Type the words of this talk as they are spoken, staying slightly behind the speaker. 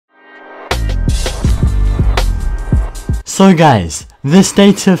So guys, the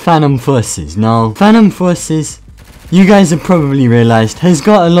state of Phantom Forces. Now, Phantom Forces, you guys have probably realized, has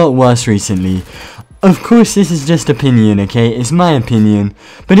got a lot worse recently. Of course, this is just opinion, okay? It's my opinion,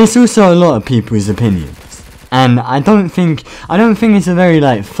 but it's also a lot of people's opinions. And I don't think it's a very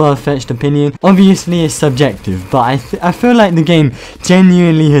like far-fetched opinion. Obviously it's subjective, but I feel like the game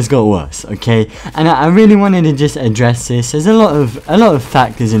genuinely has got worse, okay? And I really wanted to just address this. There's a lot of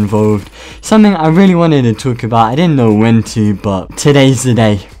factors involved. Something I really wanted to talk about. I didn't know when to, but today's the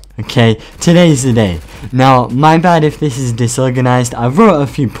day. Okay, today's the day. Now, my bad if this is disorganized. I wrote a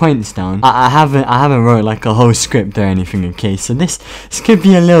few points down. I haven't wrote like a whole script or anything, okay? So this could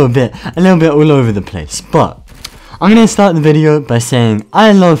be a little bit all over the place. But I'm gonna start the video by saying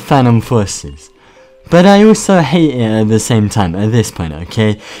I love Phantom Forces, but I also hate it at the same time at this point,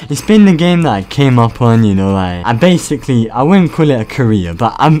 okay? It's been the game that I came up on, you know, I wouldn't call it a career,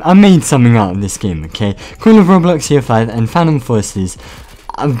 but I made something out of this game, okay? Call of Roblox Year 5 and Phantom Forces,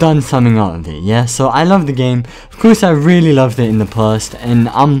 I've done something out of it, yeah? So I love the game. Of course I really loved it in the past, and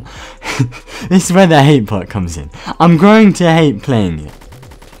this is where the hate part comes in. I'm growing to hate playing it.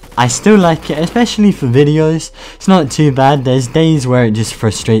 I still like it, especially for videos. It's not too bad. There's days where it just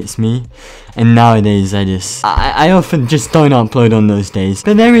frustrates me, and nowadays I often just don't upload on those days.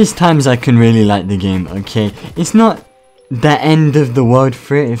 But there is times I can really like the game, okay? It's not the end of the world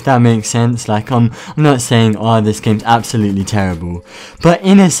for it, if that makes sense. Like I'm not saying, oh, this game's absolutely terrible, but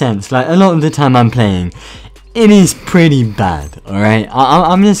in a sense, like a lot of the time I'm playing, it is pretty bad, alright?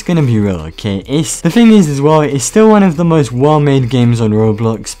 I'm just gonna be real, okay? The thing is as well, it's still one of the most well-made games on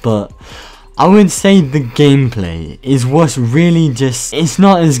Roblox, but I would say the gameplay is what's really just, it's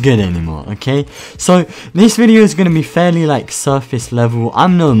not as good anymore, okay? So this video is gonna be fairly like surface level.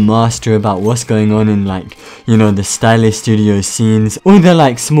 I'm no master about what's going on in like, you know, the Stylus Studio scenes, all the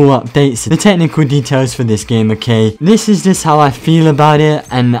like small updates, the technical details for this game, okay? This is just how I feel about it,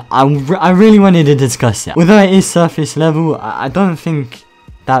 and I really wanted to discuss it. Although it is surface level, I don't think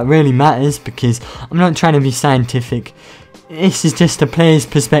that really matters because I'm not trying to be scientific. This is just a player's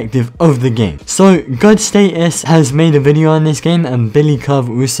perspective of the game. So, God Status has made a video on this game, and billycurve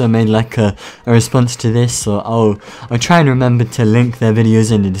also made like a response to this. So I'll try and remember to link their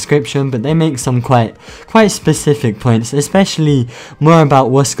videos in the description. But they make some quite specific points, especially more about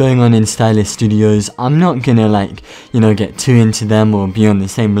what's going on in Stylus Studios. I'm not gonna like, you know, get too into them or be on the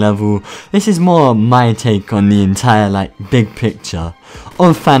same level. This is more my take on the entire like big picture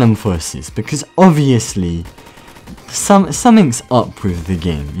of Phantom Forces, because obviously something's up with the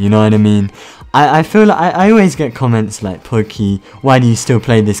game, you know what I mean? I feel like I always get comments like, Pokey, why do you still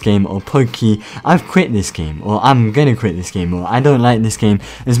play this game? Or Pokey, I've quit this game, or I'm gonna quit this game, or I don't like this game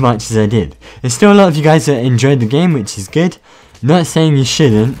as much as I did. There's still a lot of you guys that enjoyed the game, which is good. Not saying you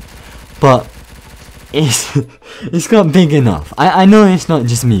shouldn't, but it's got big enough. I know it's not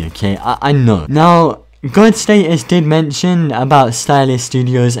just me, okay? I know. Now, God Status did mention about Stylus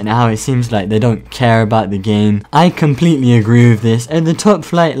Studios and how it seems like they don't care about the game. I completely agree with this. At the top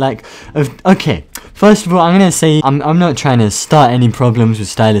flight, like, okay, first of all, I'm gonna say I'm not trying to start any problems with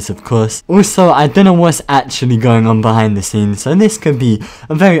Stylus, of course. Also, I don't know what's actually going on behind the scenes, so this could be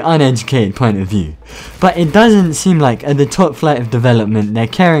a very uneducated point of view. But it doesn't seem like at the top flight of development they're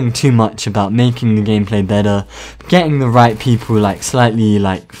caring too much about making the gameplay better, getting the right people like slightly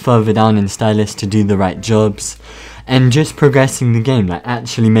like further down in Stylus to do the right jobs, and just progressing the game, like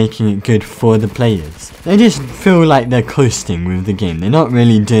actually making it good for the players. They just feel like they're coasting with the game. They're not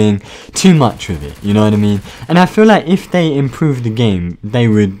really doing too much with it, you know what I mean? And I feel like if they improve the game, they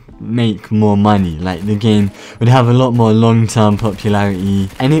would make more money. Like the game would have a lot more long-term popularity,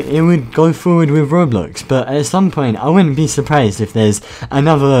 and it would go forward with Roblox. But at some point I wouldn't be surprised if there's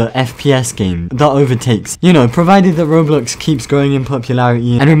another FPS game that overtakes, you know, provided that Roblox keeps growing in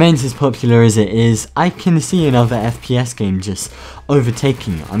popularity and remains as popular as it is. I can see another FPS game just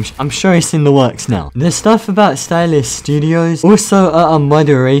overtaking it. I'm sure it's in the works now. The stuff about Stylus Studios, also at a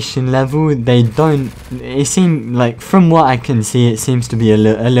moderation level, it seemed like, from what I can see, it seems to be a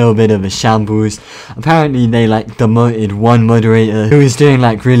little bit of a shambles. Apparently they like demoted one moderator who was doing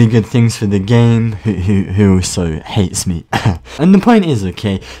like really good things for the game, who also hates me. And the point is,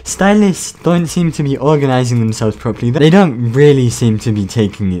 okay, Stylus don't seem to be organizing themselves properly. They don't really seem to be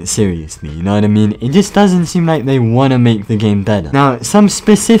taking it seriously, you know what I mean? It just doesn't seem like they want to make the game better. Now, some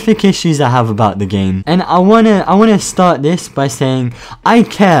specific issues I have about the game, and I wanna start this by saying I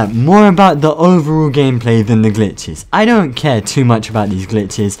care more about the overall gameplay than the glitches. I don't care too much about these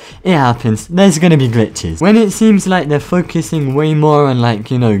glitches. it happens, there's gonna be glitches. When it seems like they're focusing way more on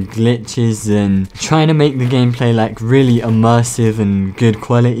like, you know, glitches and trying to make the gameplay like really immersive and good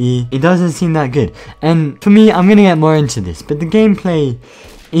quality, it doesn't seem that good. And for me, I'm gonna get more into this, but the gameplay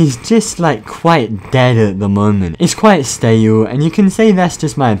is just like quite dead at the moment. It's quite stale, and you can say that's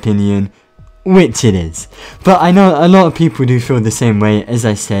just my opinion, which it is. But I know a lot of people do feel the same way, as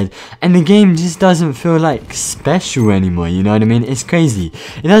I said, and the game just doesn't feel like special anymore, you know what I mean? It's crazy.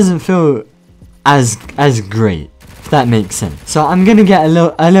 It doesn't feel as great, if that makes sense. So I'm gonna get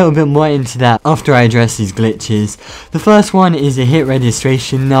a little bit more into that after I address these glitches. The first one is a hit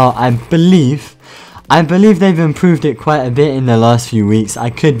registration. Now I believe they've improved it quite a bit in the last few weeks. I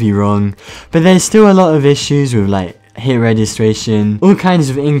could be wrong, but there's still a lot of issues with like hit registration, all kinds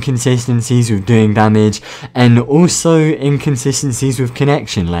of inconsistencies with doing damage, and also inconsistencies with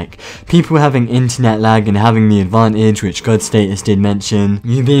connection, like people having internet lag and having the advantage, which God Status did mention,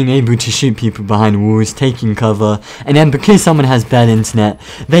 you being able to shoot people behind walls, taking cover, and then because someone has bad internet,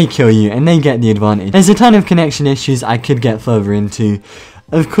 they kill you and they get the advantage. There's a ton of connection issues I could get further into.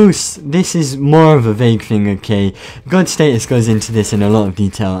 Of course, this is more of a vague thing, okay? God Status goes into this in a lot of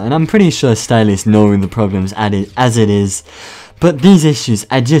detail, and I'm pretty sure stylists know the problems as it is. But these issues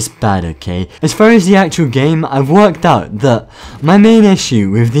are just bad, okay? As far as the actual game, I've worked out that my main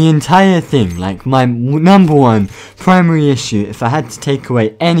issue with the entire thing, like my number one primary issue, if I had to take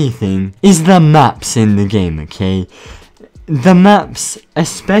away anything, is the maps in the game, okay? The maps,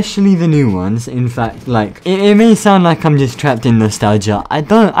 especially the new ones, in fact, like, it may sound like I'm just trapped in nostalgia. I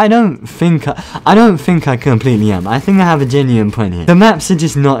don't think I completely am. I think I have a genuine point here. The maps are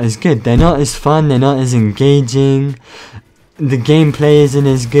just not as good. They're not as fun, they're not as engaging. The gameplay isn't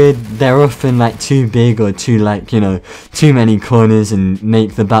as good. They're often like too big or too like, you know, too many corners and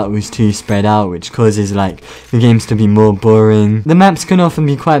make the battles too spread out, which causes like the games to be more boring. The maps can often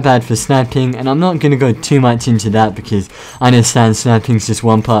be quite bad for sniping, and I'm not going to go too much into that because I understand sniping's just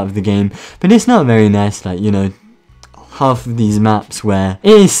one part of the game, but it's not very nice, like, you know, half of these maps where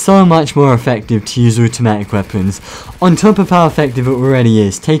it is so much more effective to use automatic weapons on top of how effective it already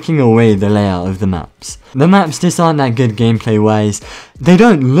is, taking away the layout of the maps. The maps just aren't that good gameplay wise. They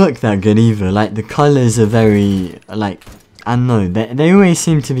don't look that good either. Like, the colours are very, like, I don't know, they always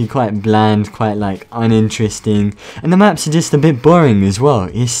seem to be quite bland, quite like uninteresting, and the maps are just a bit boring as well.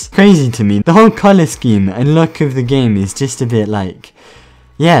 It's crazy to me. The whole colour scheme and look of the game is just a bit like,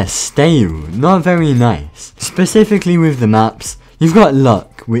 yeah, stale, not very nice. Specifically with the maps, you've got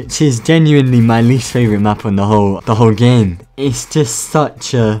Luck, which is genuinely my least favourite map on the whole game. It's just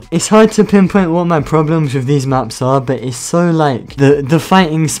such a... It's hard to pinpoint what my problems with these maps are, but it's so like... The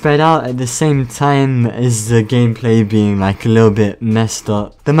fighting spread out at the same time as the gameplay being like a little bit messed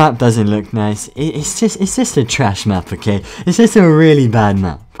up. The map doesn't look nice. It's just a trash map, okay? It's just a really bad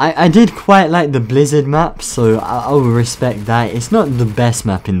map. I did quite like the Blizzard map, so I will respect that. It's not the best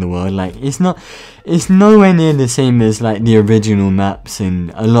map in the world, like, it's nowhere near the same as like the original maps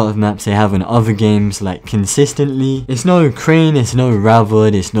and a lot of maps they have in other games, like, consistently. It's no Crane, it's no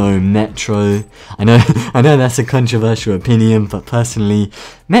Railroad, it's no Metro. I know that's a controversial opinion, but personally,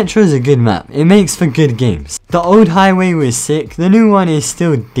 Metro's a good map. It makes for good games. The old Highway was sick. The new one is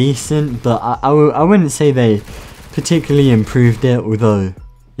still decent, but I wouldn't say they particularly improved it, although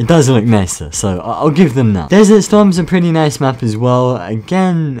it does look nicer, so I'll give them that. Desert Storm's a pretty nice map as well.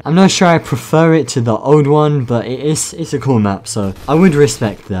 Again, I'm not sure I prefer it to the old one, but it's a cool map, so I would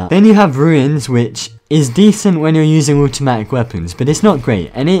respect that. Then you have Ruins, which is decent when you're using automatic weapons, but it's not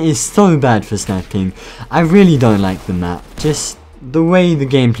great, and it is so bad for sniping. I really don't like the map. Just the way the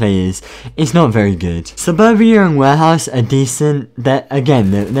gameplay is, it's not very good. Suburbia and Warehouse are decent.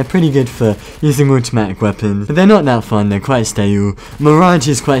 They're pretty good for using automatic weapons, but they're not that fun. They're quite stale. Mirage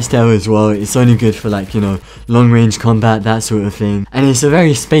is quite stale as well. It's only good for, like, you know, long range combat, that sort of thing, and it's a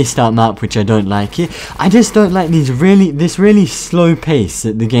very spaced out map, which I don't like. I just don't like this really slow pace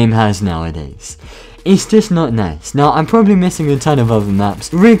that the game has nowadays. It's just not nice. Now, I'm probably missing a ton of other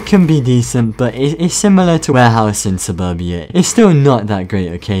maps. Rig can be decent, but it's similar to Warehouse and Suburbia. It's still not that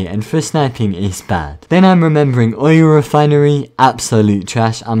great, okay? And for sniping, it's bad. Then I'm remembering Oil Refinery, absolute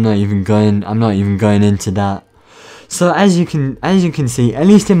trash. I'm not even going into that. So as you can see, at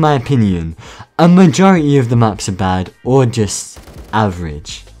least in my opinion, a majority of the maps are bad or just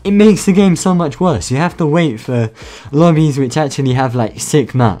average. It makes the game so much worse. You have to wait for lobbies which actually have like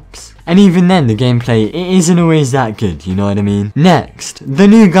sick maps. And even then, the gameplay, it isn't always that good, you know what I mean? Next, the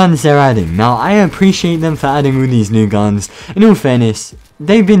new guns they're adding. Now, I appreciate them for adding all these new guns. In all fairness,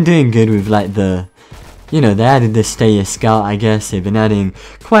 they've been doing good with like the you know, they added the Stay a Scout, I guess. They've been adding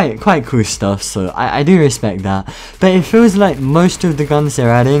quite cool stuff, so I do respect that. But it feels like most of the guns they're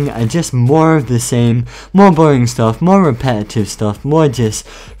adding are just more of the same, more boring stuff, more repetitive stuff, more just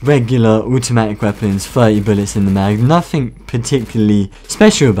regular automatic weapons, 30 bullets in the mag, nothing particularly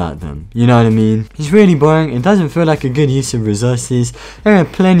special about them, you know what I mean? It's really boring, it doesn't feel like a good use of resources. There are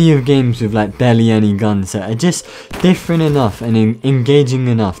plenty of games with like barely any guns that are just different enough and engaging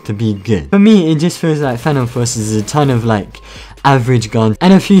enough to be good. For me, it just feels like Phantom Forces is a ton of like average guns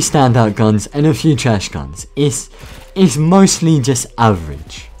and a few standout guns and a few trash guns. It's mostly just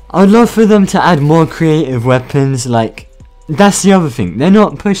average. I would love for them to add more creative weapons. Like, that's the other thing, they're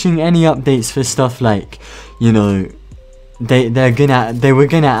not pushing any updates for stuff like, you know, they were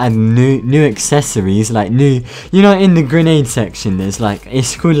gonna add new accessories, like new, you know, in the grenade section there's like,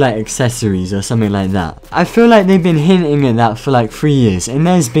 it's called like accessories or something like that. I feel like they've been hinting at that for like 3 years and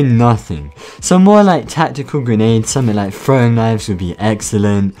there's been nothing. So more like tactical grenades, something like throwing knives would be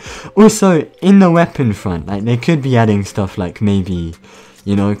excellent. Also in the weapon front, like they could be adding stuff like maybe,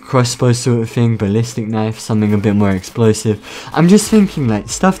 you know, crossbow sort of thing, ballistic knife, something a bit more explosive. I'm just thinking like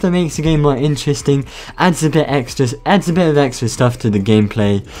stuff that makes the game more interesting, adds a bit of extra stuff to the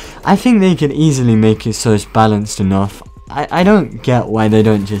gameplay. I think they could easily make it so it's balanced enough. I don't get why they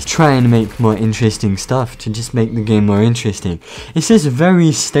don't just try and make more interesting stuff to just make the game more interesting. It's just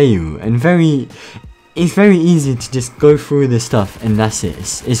very stale and it's very easy to just go through the stuff and that's it.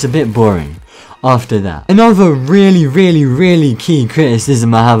 It's a bit boring after that. Another really key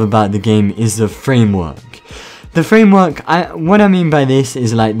criticism I have about the game is the framework. The framework, what I mean by this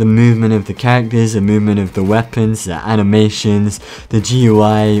is like the movement of the characters, the movement of the weapons, the animations, the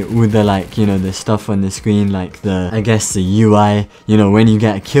GUI, all the like, you know, the stuff on the screen, like the, I guess the UI, you know, when you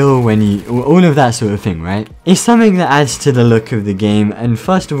get a kill, all of that sort of thing, right? It's something that adds to the look of the game, and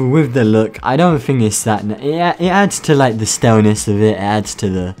first of all, with the look, I don't think it's that, it adds to like the staleness of it, it adds to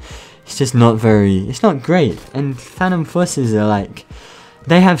the, it's just not it's not great. And Phantom Forces are like,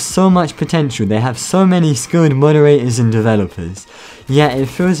 they have so much potential, they have so many skilled moderators and developers, yet it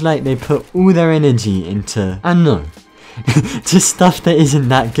feels like they put all their energy into, I don't know, just stuff that isn't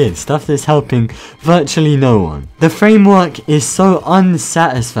that good, stuff that's helping virtually no one. The framework is so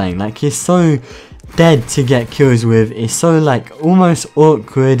unsatisfying, like it's so dead to get kills with, it's so like almost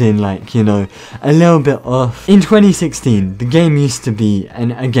awkward and like, you know, a little bit off. In 2016 the game used to be,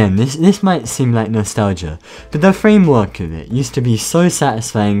 and again this might seem like nostalgia, but the framework of it used to be so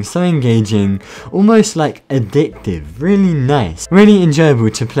satisfying, so engaging, almost like addictive, really nice, really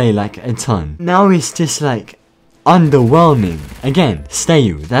enjoyable to play like a ton. Now it's just like underwhelming. Again,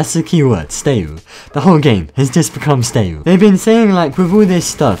 stale, that's the key word, stale. The whole game has just become stale. They've been saying like with all this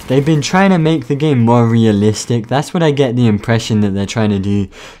stuff, they've been trying to make the game more realistic. That's what I get the impression that they're trying to do.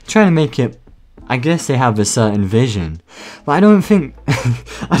 Trying to make it, I guess they have a certain vision, but I don't think,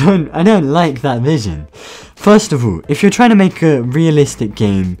 I don't like that vision. First of all, if you're trying to make a realistic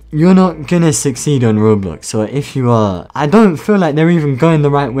game, you're not gonna succeed on Roblox, or if you are, I don't feel like they're even going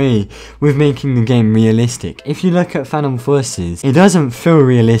the right way with making the game realistic. If you look at Phantom Forces, it doesn't feel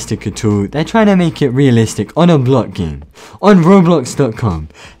realistic at all. They're trying to make it realistic on a block game. On Roblox.com,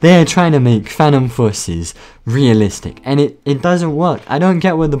 they are trying to make Phantom Forces realistic, and it doesn't work. I don't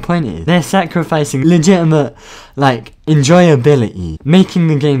get what the point is. They're sacrificing legitimate, like, enjoyability, making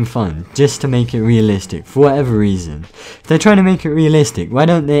the game fun, just to make it realistic, for whatever reason. If they're trying to make it realistic, why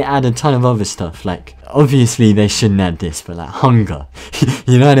don't they add a ton of other stuff, like, obviously they shouldn't add this, but like hunger,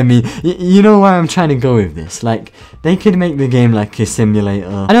 you know what I mean? You know where I'm trying to go with this, like, they could make the game like a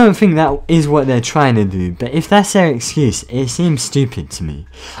simulator. I don't think that is what they're trying to do, but if that's their excuse, it seems stupid to me.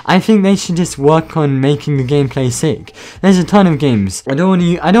 I think they should just work on making the gameplay sick. There's a ton of games, I don't want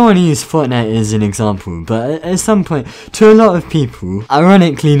to use Fortnite as an example, but at some point, to a lot of people,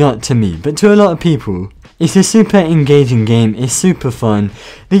 ironically not to me, but to a lot of people, it's a super engaging game, it's super fun.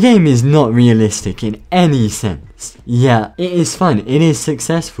 The game is not realistic in any sense. Yeah, it is fun, it is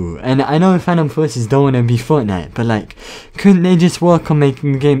successful, and I know Phantom Forces don't want to be Fortnite, but like, couldn't they just work on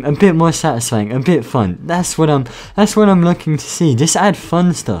making the game a bit more satisfying, a bit fun? That's what I'm looking to see. Just add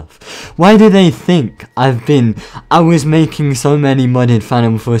fun stuff. Why do they think I was making so many modded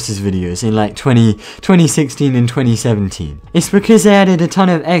Phantom Forces videos in like 2016 and 2017? It's because they added a ton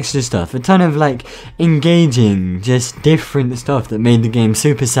of extra stuff, a ton of like engaging, just different stuff that made the game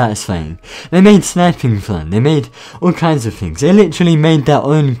super satisfying. They made sniping fun, they made all kinds of things. They literally made their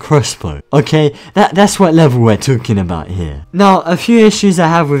own crossbow. Okay, that's what level we're talking about here. Now, a few issues I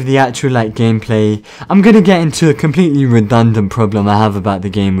have with the actual like gameplay. I'm gonna get into a completely redundant problem I have about the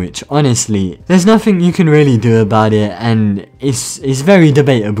game, which honestly, there's nothing you can really do about it, and it's very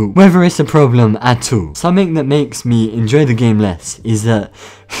debatable whether it's a problem at all. Something that makes me enjoy the game less is that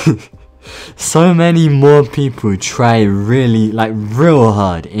so many more people try really, like, real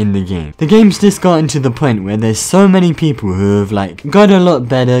hard in the game. The game's just gotten to the point where there's so many people who have, like, got a lot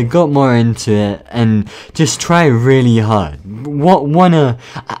better, got more into it, and just try really hard.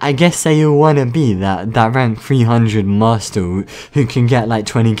 I guess say you wanna be that rank 300 master who can get, like,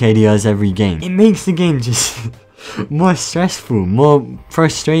 20 KDRs every game. It makes the game just more stressful, more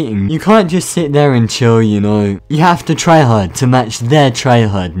frustrating. You can't just sit there and chill, you know. You have to try hard to match their try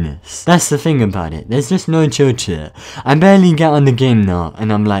hardness. That's the thing about it. There's just no chill to it. I barely get on the game now,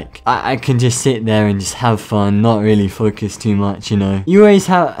 and I'm like, I can just sit there and just have fun, not really focus too much, you know. You always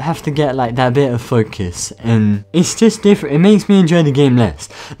have to get like that bit of focus, and it's just different. It makes me enjoy the game less.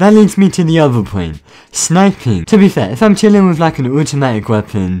 That leads me to the other point. Sniping. To be fair, if I'm chilling with like an automatic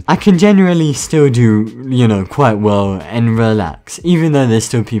weapon, I can generally still do, you know, quite well and relax, even though there's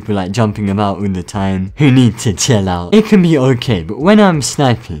still people like jumping about all the time who need to chill out. It can be okay, but when I'm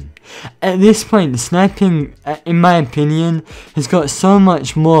sniping, at this point, sniping, in my opinion, has got so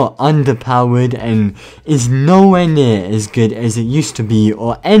much more underpowered and is nowhere near as good as it used to be,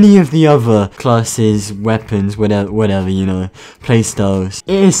 or any of the other classes, weapons, whatever, you know, playstyles.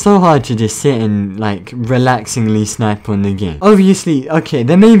 It is so hard to just sit and, like, relaxingly snipe on the game. Obviously, okay,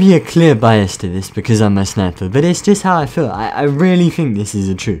 there may be a clear bias to this because I'm a sniper, but it's just how I feel. I really think this is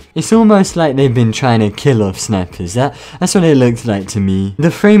the truth. It's almost like they've been trying to kill off snipers. That's what it looks like to me.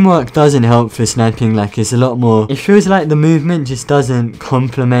 The framework doesn't help for sniping, like it's a lot more, it feels like the movement just doesn't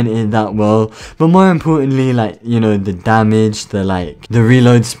complement it that well, but more importantly, like, you know, the damage, the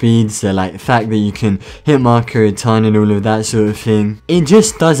reload speeds, the like fact that you can hit marker a ton and all of that sort of thing, it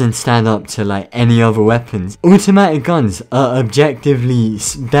just doesn't stand up to like any other weapons. Automatic guns are objectively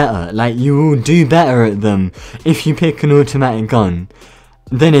better, like you will do better at them if you pick an automatic gun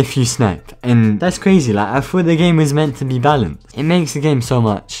than if you snipe, and that's crazy. Like, I thought the game was meant to be balanced. It makes the game so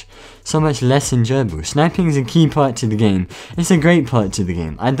much less enjoyable. Sniping is a key part to the game. It's a great part to the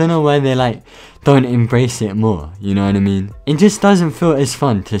game. I don't know why they like don't embrace it more, you know what I mean? It just doesn't feel as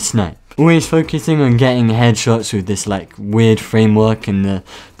fun to snipe. Always focusing on getting headshots with this like weird framework and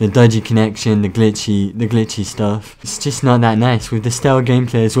the dodgy connection, the glitchy stuff. It's just not that nice. With the stale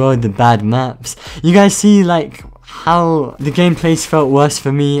gameplay as well, the bad maps. You guys see like how the gameplays felt worse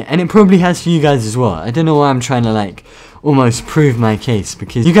for me, and it probably has for you guys as well. I don't know why I'm trying to like almost prove my case,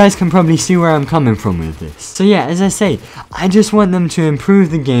 because you guys can probably see where I'm coming from with this. So yeah, as I say, I just want them to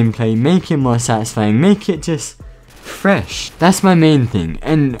improve the gameplay, make it more satisfying, make it just fresh. That's my main thing,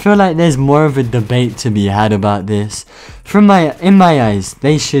 and I feel like there's more of a debate to be had about this. In my eyes,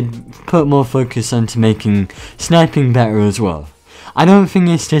 they should put more focus onto making sniping better as well. I don't think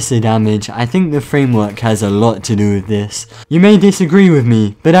it's just the damage. I think the framework has a lot to do with this. You may disagree with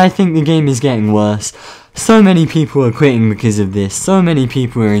me, but I think the game is getting worse. So many people are quitting because of this. So many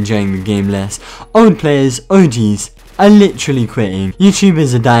people are enjoying the game less. Old players, OGs, are literally quitting.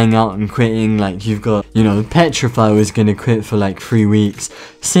 YouTubers are dying out and quitting. Like, you've got, you know, Petrify was gonna quit for like 3 weeks.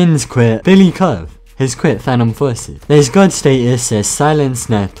 Sin's quit. Billycurve has quit Phantom Forces. There's God Status, there's Silent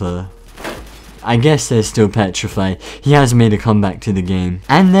Sniper. I guess there's still Petrify. He has made a comeback to the game.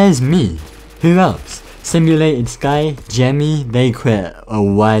 And there's me. Who else? Simulated Sky, Jemmy, they quit a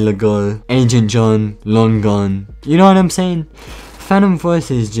while ago. Agent John, long gone. You know what I'm saying? Phantom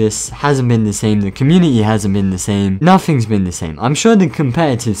Forces just hasn't been the same. The community hasn't been the same. Nothing's been the same. I'm sure the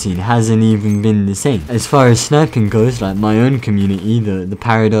competitive scene hasn't even been the same. As far as sniping goes, like my own community, the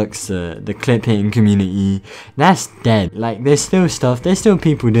Paradox, the clip hitting community, that's dead. Like, there's still stuff, there's still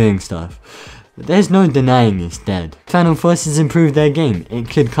people doing stuff. But there's no denying it's dead. Phantom Forces improved their game. It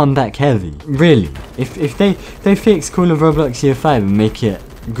could come back heavy. Really. If they fix Call of Roblox Year 5 and make it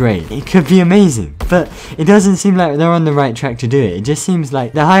great, it could be amazing. But it doesn't seem like they're on the right track to do it. It just seems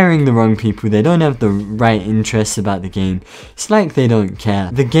like they're hiring the wrong people. They don't have the right interests about the game. It's like they don't care.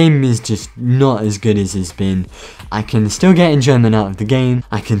 The game is just not as good as it's been. I can still get enjoyment out of the game.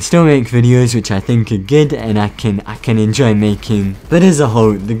 I can still make videos which I think are good and I can enjoy making. But as a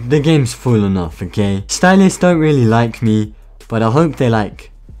whole, the game's fallen off, okay? Stylists don't really like me, but I hope they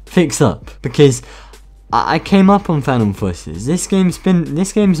like fix up, because I came up on Phantom Forces. This game's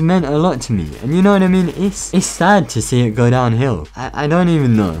meant a lot to me, and you know what I mean? It's sad to see it go downhill. I don't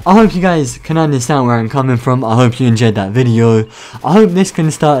even know. I hope you guys can understand where I'm coming from. I hope you enjoyed that video. I hope this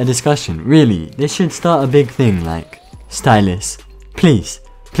can start a discussion. Really, this should start a big thing, like, stylists, please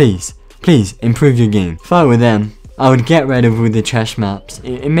improve your game. If I were them, I would get rid of all the trash maps.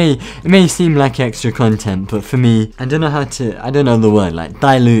 It may seem like extra content, but for me, I don't know the word, like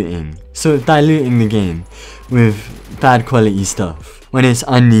diluting. Sort of diluting the game with bad quality stuff when it's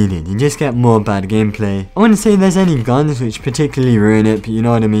unneeded. You just get more bad gameplay. I wouldn't say there's any guns which particularly ruin it, but you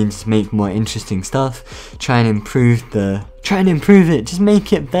know what I mean, just make more interesting stuff. Try and improve it, just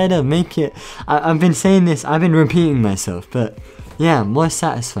make it better, I've been saying this, I've been repeating myself, but yeah, more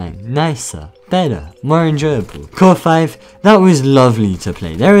satisfying, nicer, better, more enjoyable. Core 5, that was lovely to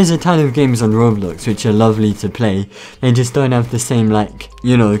play. There is a ton of games on Roblox which are lovely to play. They just don't have the same, like,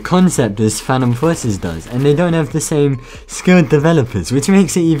 you know, concept as Phantom Forces does. And they don't have the same skilled developers, which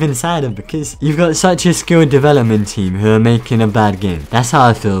makes it even sadder because you've got such a skilled development team who are making a bad game. That's how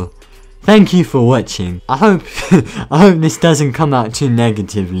I feel. Thank you for watching. I hope this doesn't come out too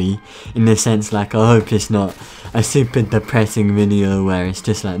negatively, in the sense like I hope it's not a super depressing video where it's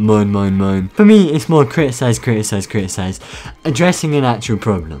just like moan. For me, it's more criticize, addressing an actual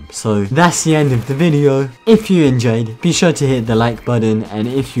problem. So that's the end of the video. If you enjoyed, be sure to hit the like button, and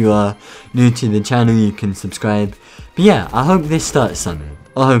if you are new to the channel, you can subscribe. But yeah, I hope this starts something.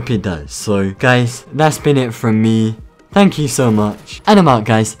 I hope it does. So guys, that's been it from me. Thank you so much. And I'm out,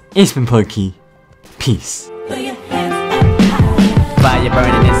 guys. It's been Pokey. Peace. Fire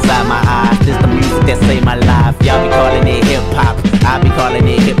burning inside my eyes. This the music that saved my life. Y'all be calling it hip hop, I be calling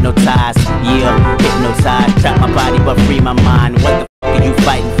it hypnotized. Yeah, hypnotized. Trap my body but free my mind. What the f are you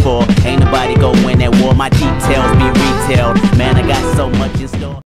fighting for? Ain't nobody go win that war. My details be retailed. Man, I got so much in store.